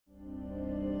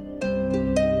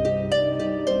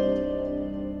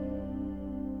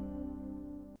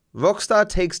Rockstar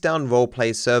takes down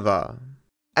roleplay server.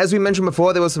 As we mentioned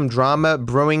before, there was some drama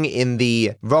brewing in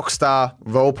the Rockstar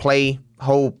roleplay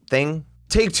whole thing.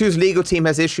 Take-Two's legal team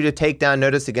has issued a takedown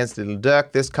notice against Lil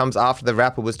Durk. This comes after the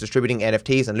rapper was distributing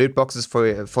NFTs and loot boxes for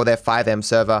their FiveM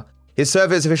server. His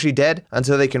server is officially dead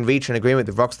until they can reach an agreement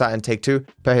with Rockstar and Take-Two,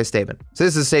 per his statement. So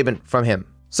this is a statement from him.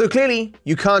 So clearly,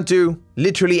 you can't do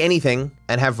literally anything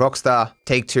and have Rockstar,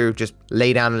 Take-Two just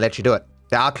lay down and let you do it.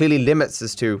 There are clearly limits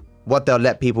as to what they'll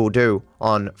let people do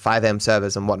on FiveM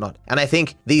servers and whatnot. And I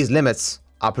think these limits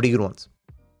are pretty good ones.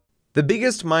 The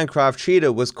biggest Minecraft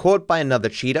cheater was caught by another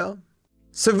cheater.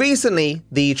 So recently,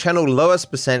 the channel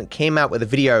Lowest Percent came out with a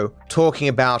video talking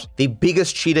about the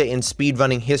biggest cheater in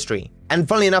speedrunning history. And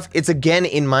funnily enough, it's again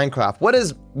in Minecraft. What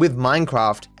is with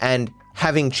Minecraft and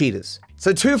having cheaters?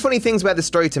 So two funny things about this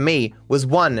story to me was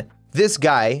one, this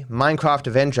guy, Minecraft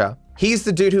Avenger, he's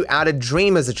the dude who outed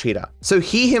Dream as a cheater. So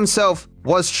he himself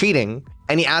was cheating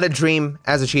and he outed Dream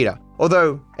as a cheater.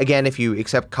 Although, again, if you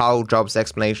accept Carl Jobs'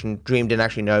 explanation, Dream didn't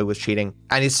actually know he was cheating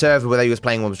and his server, whether he was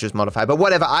playing one, was just modified. But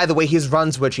whatever, either way, his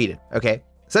runs were cheated, okay?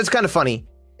 So that's kind of funny.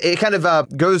 It kind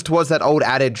of goes towards that old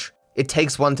adage, it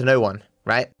takes one to know one,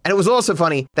 right? And it was also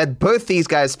funny that both these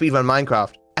guys speedrun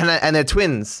Minecraft and they're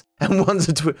twins. And one's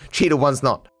a cheater, one's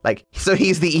not. Like, so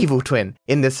he's the evil twin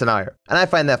in this scenario. And I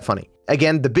find that funny.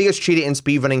 Again, the biggest cheater in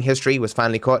speedrunning history was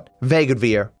finally caught. Very good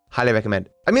video. Highly recommend.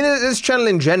 I mean, this channel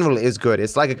in general is good.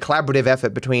 It's like a collaborative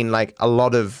effort between like a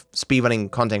lot of speedrunning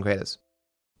content creators.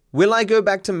 Will I go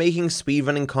back to making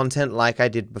speedrunning content like I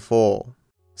did before?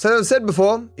 So as I said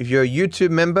before, if you're a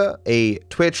YouTube member, a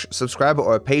Twitch subscriber,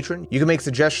 or a patron, you can make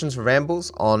suggestions for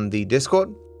Rambles on the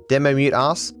Discord. Demo Mute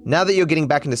asks, now that you're getting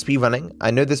back into speedrunning, I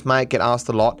know this might get asked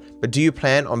a lot, but do you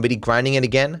plan on really grinding it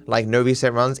again, like no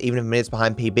reset runs, even if minutes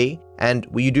behind PB? And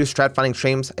will you do strat finding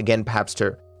streams? Again, perhaps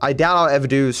too. I doubt I'll ever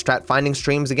do strat finding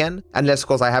streams again, unless of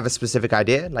course I have a specific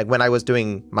idea. Like when I was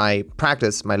doing my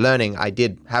practice, my learning, I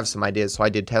did have some ideas, so I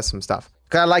did test some stuff.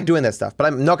 Because I like doing that stuff, but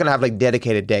I'm not gonna have like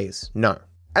dedicated days, no.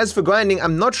 As for grinding,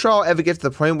 I'm not sure I'll ever get to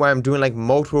the point where I'm doing like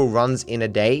multiple runs in a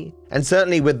day. And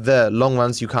certainly with the long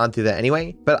runs, you can't do that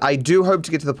anyway. But I do hope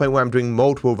to get to the point where I'm doing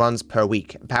multiple runs per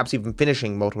week, perhaps even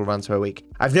finishing multiple runs per week.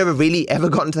 I've never really ever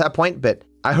gotten to that point, but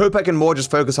I hope I can more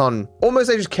just focus on almost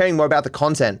like just caring more about the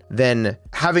content than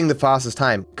having the fastest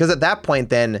time. Because at that point,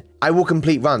 then I will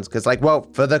complete runs. Because like, well,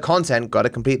 for the content, got to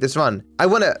complete this run. I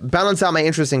want to balance out my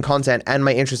interest in content and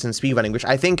my interest in speedrunning, which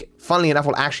I think, funnily enough,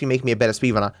 will actually make me a better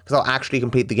speedrunner because I'll actually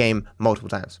complete the game multiple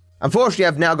times. Unfortunately,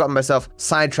 I've now gotten myself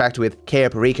sidetracked with Kea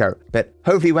Perico, but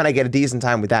hopefully when I get a decent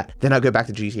time with that, then I'll go back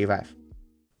to GTA 5.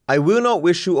 I will not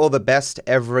wish you all the best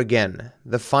ever again.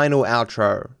 The final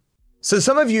outro. So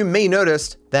some of you may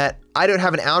notice that I don't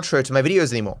have an outro to my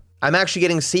videos anymore. I'm actually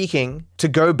getting Seeking to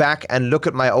go back and look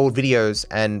at my old videos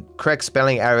and correct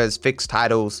spelling errors, fix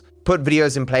titles, put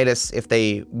videos in playlists if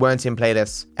they weren't in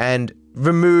playlists, and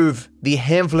remove the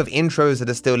handful of intros that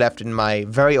are still left in my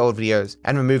very old videos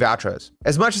and remove outros.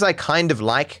 As much as I kind of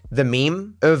like the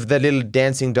meme of the little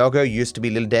dancing doggo used to be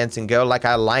little dancing girl, like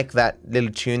I like that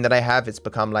little tune that I have, it's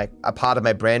become like a part of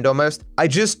my brand almost. I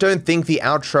just don't think the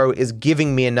outro is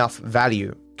giving me enough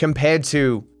value compared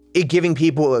to it giving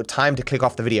people time to click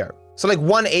off the video. So like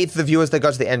 1/8 of the viewers that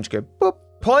got to the end just go, boop.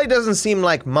 Probably doesn't seem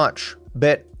like much,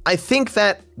 but I think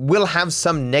that will have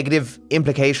some negative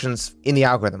implications in the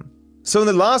algorithm. So in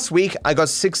the last week, I got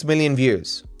 6 million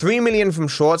views, 3 million from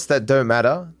shorts that don't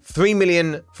matter, 3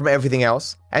 million from everything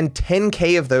else, and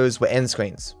 10K of those were end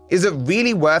screens. Is it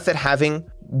really worth it having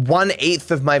 1/8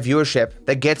 of my viewership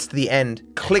that gets to the end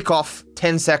click off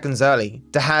 10 seconds early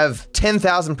to have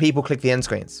 10,000 people click the end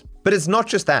screens? But it's not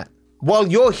just that. While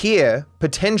you're here,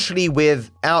 potentially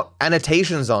without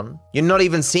annotations on, you're not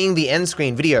even seeing the end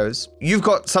screen videos, you've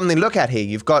got something to look at here.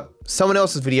 You've got someone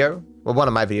else's video, well, one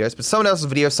of my videos, but someone else's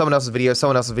video, someone else's video,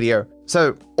 someone else's video.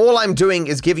 So all I'm doing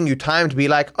is giving you time to be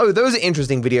like, oh, those are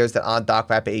interesting videos that aren't Dark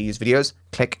Viper AU's videos,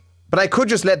 click. But I could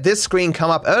just let this screen come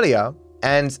up earlier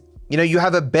and, you know, you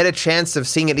have a better chance of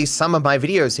seeing at least some of my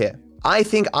videos here. I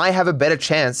think I have a better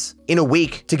chance in a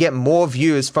week to get more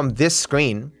views from this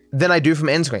screen than I do from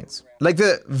end screens. Like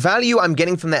the value I'm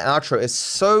getting from that outro is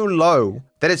so low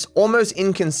that it's almost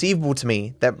inconceivable to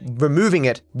me that removing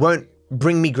it won't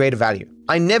bring me greater value.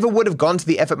 I never would have gone to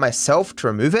the effort myself to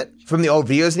remove it from the old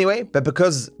videos anyway, but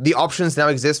because the options now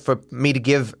exist for me to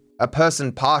give a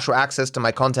person partial access to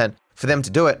my content for them to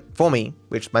do it for me,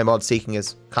 which my mod Seeking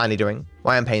is kindly doing.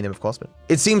 Why I'm paying them, of course, but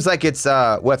it seems like it's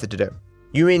worth it to do.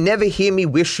 You may never hear me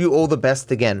wish you all the best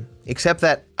again, except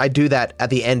that I do that at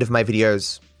the end of my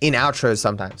videos in outros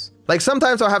sometimes. Like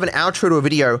sometimes I'll have an outro to a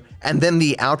video and then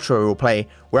the outro will play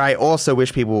where I also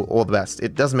wish people all the best.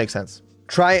 It doesn't make sense.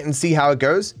 try it and see how it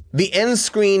goes. The end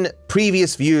screen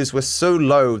previous views were so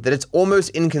low that it's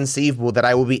almost inconceivable that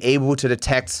I will be able to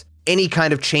detect any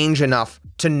kind of change enough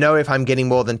to know if I'm getting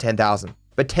more than 10,000.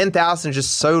 But 10,000 is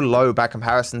just so low by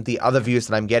comparison to the other views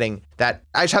that I'm getting that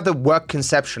I just have to work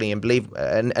conceptually and believe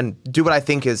and do what I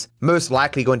think is most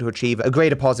likely going to achieve a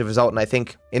greater positive result. And I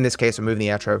think in this case, removing the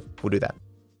outro will do that.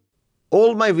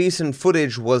 All my recent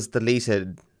footage was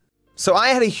deleted. So I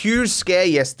had a huge scare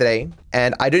yesterday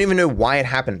and I don't even know why it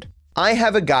happened. I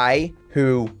have a guy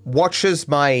who watches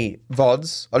my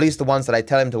VODs, or at least the ones that I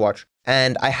tell him to watch,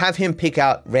 and I have him pick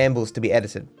out rambles to be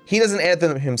edited. He doesn't edit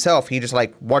them himself. He just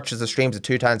like watches the streams at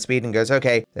 2x speed and goes,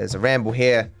 okay, there's a ramble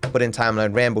here, put in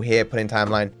timeline, ramble here, put in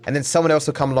timeline. And then someone else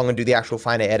will come along and do the actual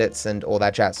finer edits and all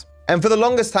that jazz. And for the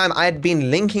longest time, I had been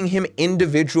linking him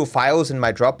individual files in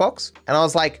my Dropbox. And I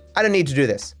was like, I don't need to do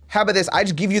this. How about this? I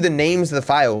just give you the names of the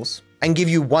files and give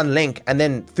you one link. And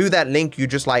then through that link, you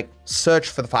just like search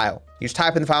for the file. You just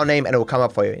type in the file name and it will come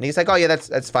up for you. And he's like, oh yeah,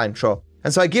 that's fine, sure.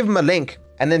 And so I give him a link.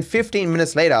 And then 15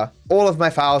 minutes later, all of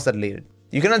my files are deleted.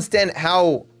 You can understand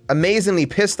how amazingly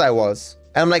pissed I was.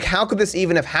 And I'm like, how could this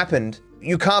even have happened?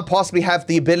 You can't possibly have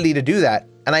the ability to do that.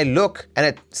 And I look and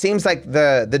it seems like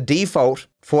the default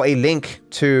for a link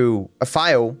to a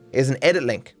file is an edit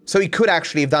link. So he could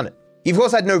actually have done it. He of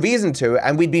course had no reason to,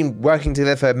 and we'd been working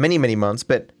together for many, many months,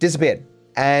 but disappeared.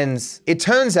 And it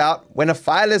turns out when a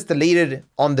file is deleted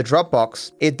on the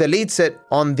Dropbox, it deletes it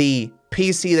on the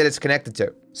PC that it's connected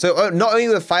to. So not only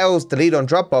were the files deleted on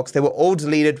Dropbox, they were all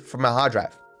deleted from my hard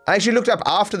drive. I actually looked up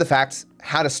after the fact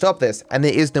how to stop this, and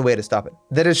there is no way to stop it.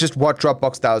 That is just what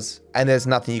Dropbox does, and there's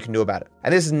nothing you can do about it.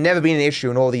 And this has never been an issue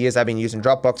in all the years I've been using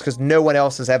Dropbox because no one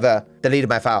else has ever deleted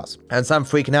my files. And so I'm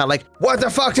freaking out like, what the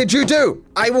fuck did you do?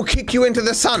 I will kick you into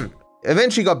the sun.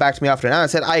 Eventually got back to me after an hour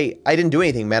and said, I didn't do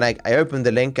anything, man. I opened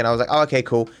the link and I was like, oh, okay,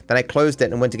 cool. Then I closed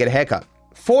it and went to get a haircut.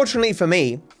 Fortunately for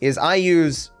me is I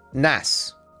use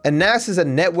NAS. And NAS is a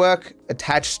network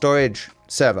attached storage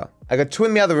server. I got two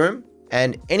in the other room,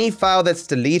 and any file that's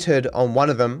deleted on one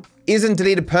of them isn't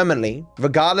deleted permanently,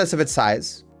 regardless of its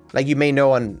size. Like you may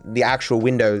know on the actual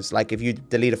Windows, like if you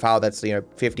delete a file that's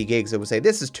 50 gigs, it will say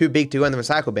this is too big to go in the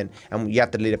recycle bin, and you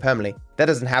have to delete it permanently. That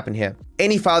doesn't happen here.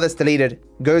 Any file that's deleted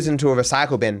goes into a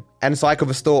recycle bin, and so I could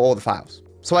restore all the files.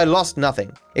 So I lost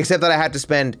nothing, except that I had to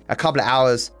spend a couple of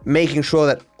hours making sure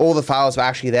that all the files were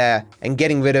actually there and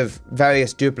getting rid of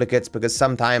various duplicates, because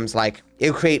sometimes like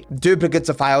it'll create duplicates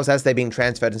of files as they're being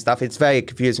transferred and stuff. It's very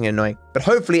confusing and annoying, but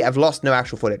hopefully I've lost no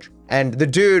actual footage. And the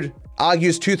dude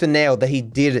argues tooth and nail that he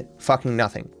did fucking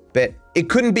nothing, but it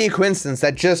couldn't be a coincidence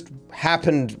that just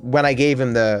happened when I gave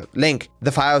him the link,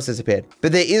 the files disappeared.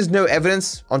 But there is no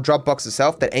evidence on Dropbox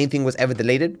itself that anything was ever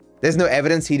deleted. There's no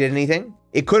evidence he did anything.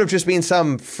 It could have just been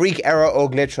some freak error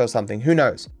or glitch or something, who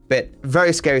knows? But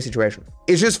very scary situation.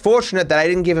 It's just fortunate that I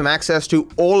didn't give him access to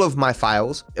all of my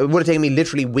files. It would have taken me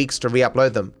literally weeks to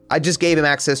re-upload them. I just gave him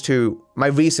access to my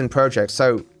recent projects.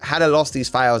 So had I lost these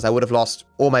files, I would have lost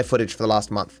all my footage for the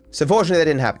last month. So fortunately that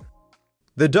didn't happen.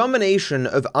 The domination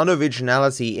of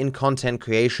unoriginality in content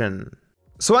creation.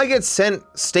 So I get sent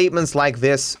statements like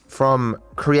this from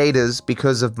creators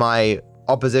because of my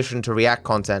opposition to React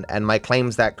content and my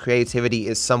claims that creativity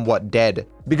is somewhat dead,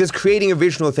 because creating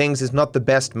original things is not the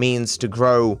best means to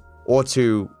grow or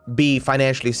to be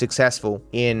financially successful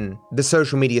in the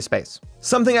social media space.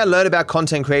 Something I learned about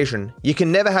content creation: you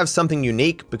can never have something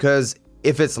unique, because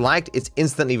if it's liked, it's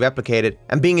instantly replicated,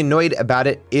 and being annoyed about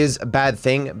it is a bad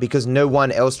thing because no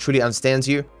one else truly understands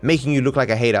you, making you look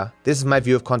like a hater. This is my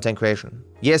view of content creation.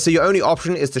 Yeah, so your only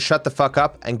option is to shut the fuck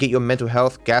up and get your mental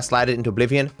health gaslighted into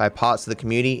oblivion by parts of the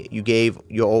community you gave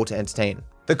your all to entertain.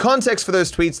 The context for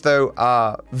those tweets though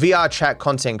are VR chat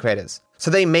content creators. So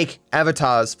they make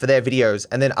avatars for their videos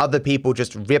and then other people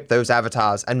just rip those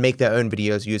avatars and make their own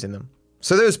videos using them.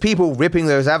 So those people ripping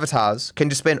those avatars can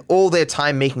just spend all their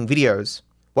time making videos,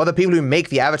 while the people who make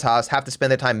the avatars have to spend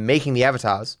their time making the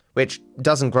avatars, which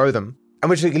doesn't grow them,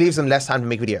 and which leaves them less time to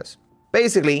make videos.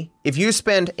 Basically, if you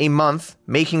spend a month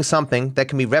making something that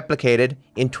can be replicated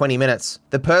in 20 minutes,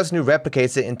 the person who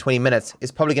replicates it in 20 minutes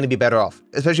is probably going to be better off,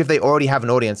 especially if they already have an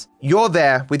audience. You're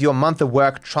there with your month of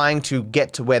work trying to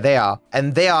get to where they are,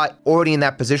 and they are already in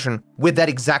that position with that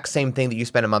exact same thing that you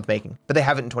spent a month making, but they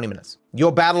have it in 20 minutes.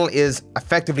 Your battle is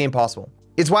effectively impossible.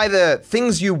 It's why the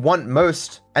things you want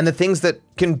most and the things that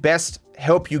can best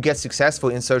help you get successful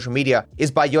in social media is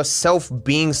by yourself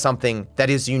being something that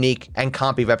is unique and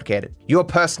can't be replicated. Your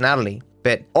personality.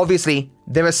 But obviously,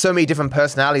 there are so many different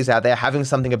personalities out there. Having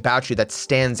something about you that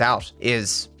stands out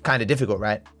is kind of difficult,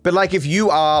 right? But like if you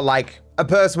are like a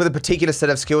person with a particular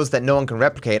set of skills that no one can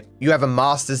replicate. You have a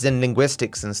master's in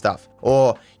linguistics and stuff,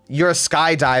 or you're a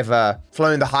skydiver,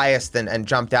 flown the highest and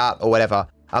jumped out or whatever.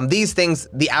 These things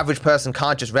the average person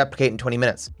can't just replicate in 20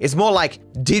 minutes. It's more like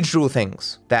digital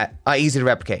things that are easy to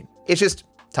replicate. It's just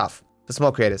tough for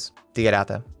small creators to get out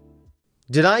there.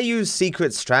 Did I use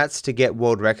secret strats to get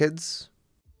world records?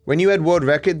 When you had world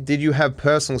record, did you have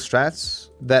personal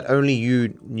strats that only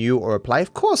you knew or applied?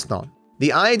 Of course not.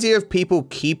 The idea of people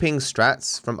keeping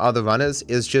strats from other runners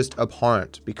is just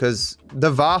abhorrent because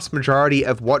the vast majority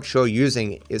of what you're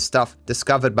using is stuff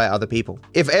discovered by other people.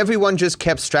 If everyone just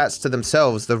kept strats to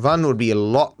themselves, the run would be a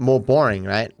lot more boring,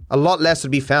 right? A lot less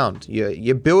would be found.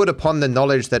 You build upon the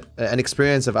knowledge that and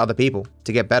experience of other people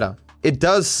to get better. It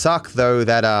does suck though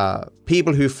that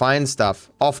people who find stuff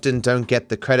often don't get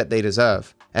the credit they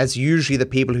deserve. As usually the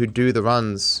people who do the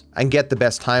runs and get the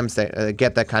best times that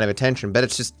get that kind of attention. But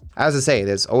it's just, as I say,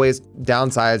 there's always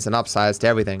downsides and upsides to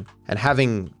everything. And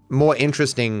having more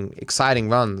interesting, exciting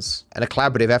runs and a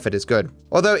collaborative effort is good.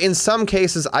 Although in some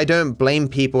cases, I don't blame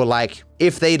people, like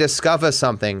if they discover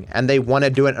something and they want to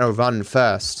do it in a run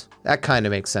first. That kind of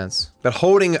makes sense. But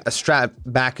holding a strat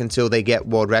back until they get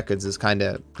world records is kind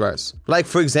of gross. Like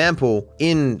for example,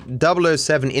 in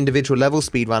 007 individual level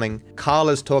speedrunning,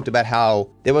 Carlos talked about how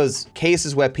there was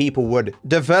cases where people would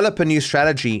develop a new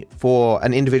strategy for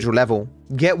an individual level,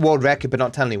 get world record but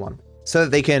not tell anyone, so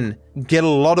that they can get a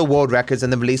lot of world records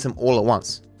and then release them all at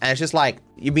once. And it's just like,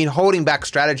 you've been holding back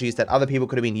strategies that other people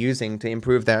could have been using to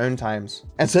improve their own times.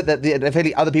 And so that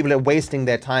effectively other people are wasting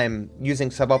their time using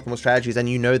suboptimal strategies, and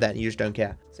you know that, and you just don't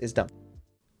care. It's dumb.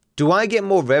 Do I get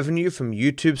more revenue from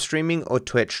YouTube streaming or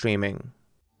Twitch streaming?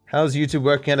 How's YouTube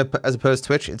working as opposed to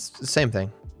Twitch? It's the same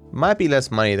thing. Might be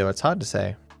less money though, it's hard to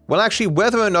say. Well, actually,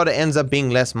 whether or not it ends up being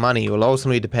less money will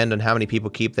ultimately depend on how many people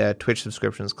keep their Twitch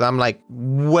subscriptions, because I'm like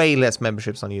way less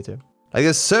memberships on YouTube. Like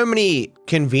there's so many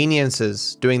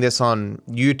conveniences doing this on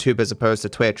YouTube as opposed to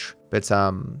Twitch, but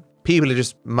people are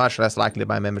just much less likely to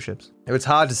buy memberships. It's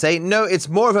hard to say. No, it's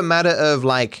more of a matter of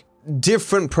like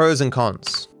different pros and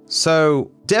cons.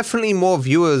 So definitely more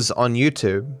viewers on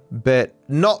YouTube, but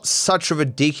not such a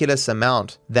ridiculous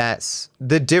amount that's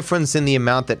the difference in the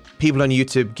amount that people on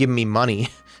YouTube give me money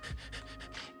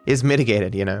is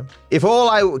mitigated, you know? If all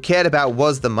I cared about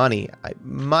was the money, I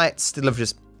might still have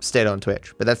just stayed on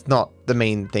Twitch, but that's not the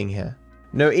main thing here.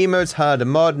 No emotes hard to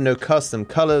mod, no custom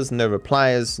colors, no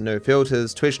replies, no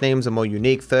filters, Twitch names are more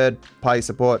unique, third-party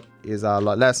support is a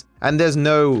lot less, and there's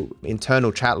no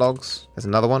internal chat logs. There's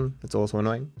another one that's also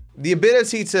annoying. The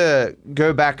ability to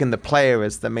go back in the player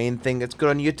is the main thing that's good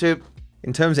on YouTube.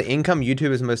 In terms of income, YouTube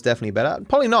is most definitely better.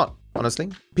 Probably not,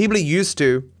 honestly. People are used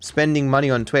to spending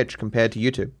money on Twitch compared to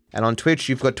YouTube. And on Twitch,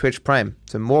 you've got Twitch Prime.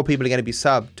 So more people are going to be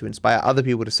subbed to inspire other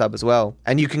people to sub as well.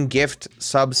 And you can gift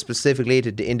subs specifically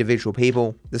to individual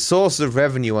people. The sources of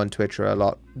revenue on Twitch are a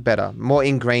lot better, more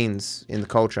ingrained in the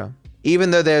culture.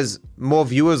 Even though there's more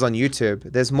viewers on YouTube,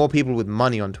 there's more people with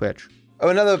money on Twitch. Oh,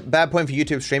 another bad point for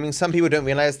YouTube streaming. Some people don't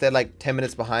realize they're like 10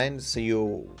 minutes behind, so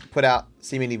you'll put out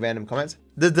seemingly random comments.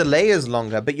 The delay is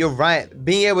longer, but you're right.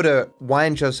 Being able to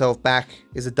wind yourself back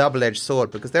is a double-edged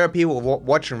sword, because there are people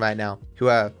watching right now who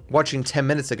are watching 10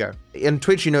 minutes ago. In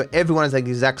Twitch, you know, everyone is like the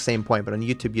exact same point, but on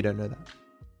YouTube, you don't know that.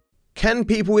 Can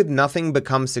people with nothing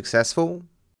become successful?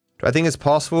 Do I think it's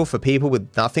possible for people with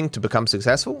nothing to become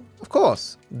successful? Of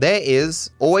course. There is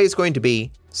always going to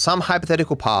be some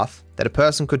hypothetical path that a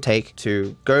person could take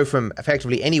to go from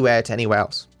effectively anywhere to anywhere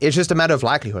else. It's just a matter of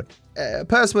likelihood. A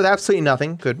person with absolutely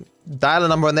nothing could dial a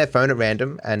number on their phone at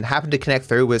random and happen to connect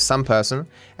through with some person,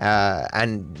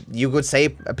 and you would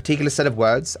say a particular set of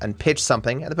words and pitch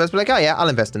something, and the person would be like, oh yeah, I'll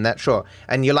invest in that, sure.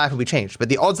 And your life will be changed. But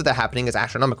the odds of that happening is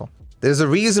astronomical. There's a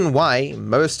reason why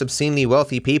most obscenely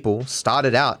wealthy people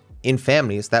started out in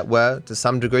families that were to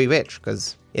some degree rich,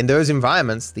 because in those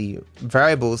environments, the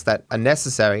variables that are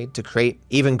necessary to create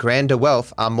even grander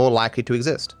wealth are more likely to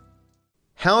exist.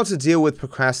 How to deal with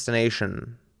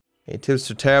procrastination. Okay, tips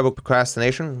for terrible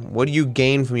procrastination. What do you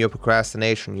gain from your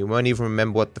procrastination? You won't even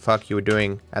remember what the fuck you were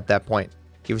doing at that point.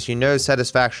 Gives you no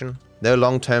satisfaction, no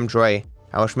long-term joy,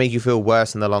 and which make you feel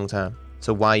worse in the long term.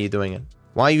 So why are you doing it?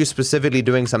 Why are you specifically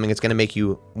doing something that's going to make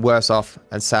you worse off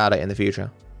and sadder in the future?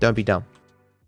 Don't be dumb.